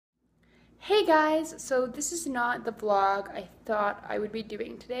Hey guys, so this is not the vlog I thought I would be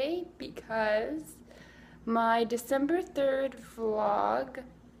doing today because my December 3rd vlog,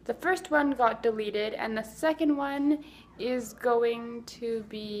 the first one got deleted and the second one is going to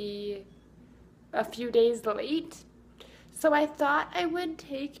be a few days late. So I thought I would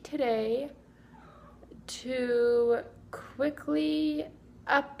take today to quickly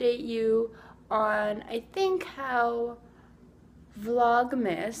update you on, I think, how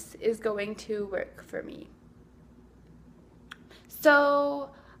Vlogmas is going to work for me.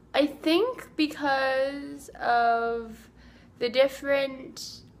 So I think because of the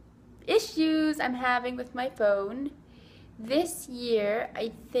different issues I'm having with my phone, this year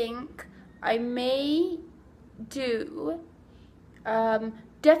I think I may do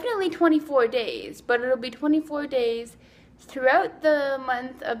definitely 24 days, but it'll be 24 days throughout the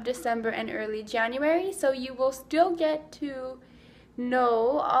month of December and early January, so you will still get to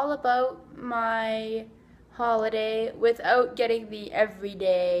know all about my holiday without getting the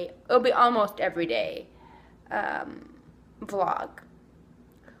everyday, it'll be almost everyday vlog,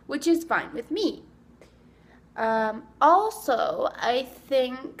 which is fine with me. Also, I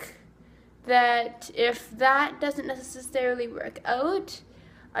think that if that doesn't necessarily work out,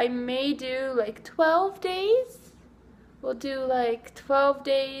 I may do like 12 days. We'll do like 12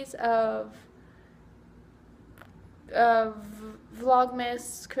 days of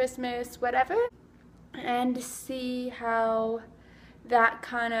Vlogmas, Christmas, whatever, and see how that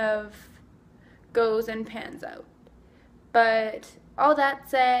kind of goes and pans out. But all that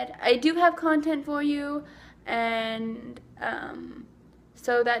said, I do have content for you, and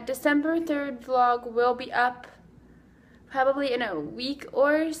so that December 3rd vlog will be up probably in a week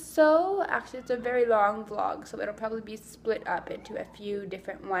or so. Actually, it's a very long vlog, so it'll probably be split up into a few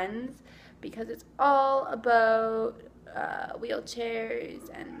different ones because it's all about wheelchairs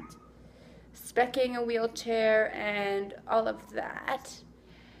and speccing a wheelchair and all of that.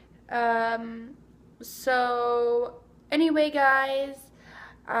 So anyway, guys,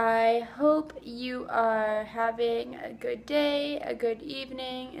 I hope you are having a good day, a good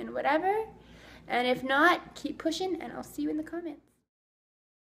evening, and whatever. And if not, keep pushing, and I'll see you in the comments.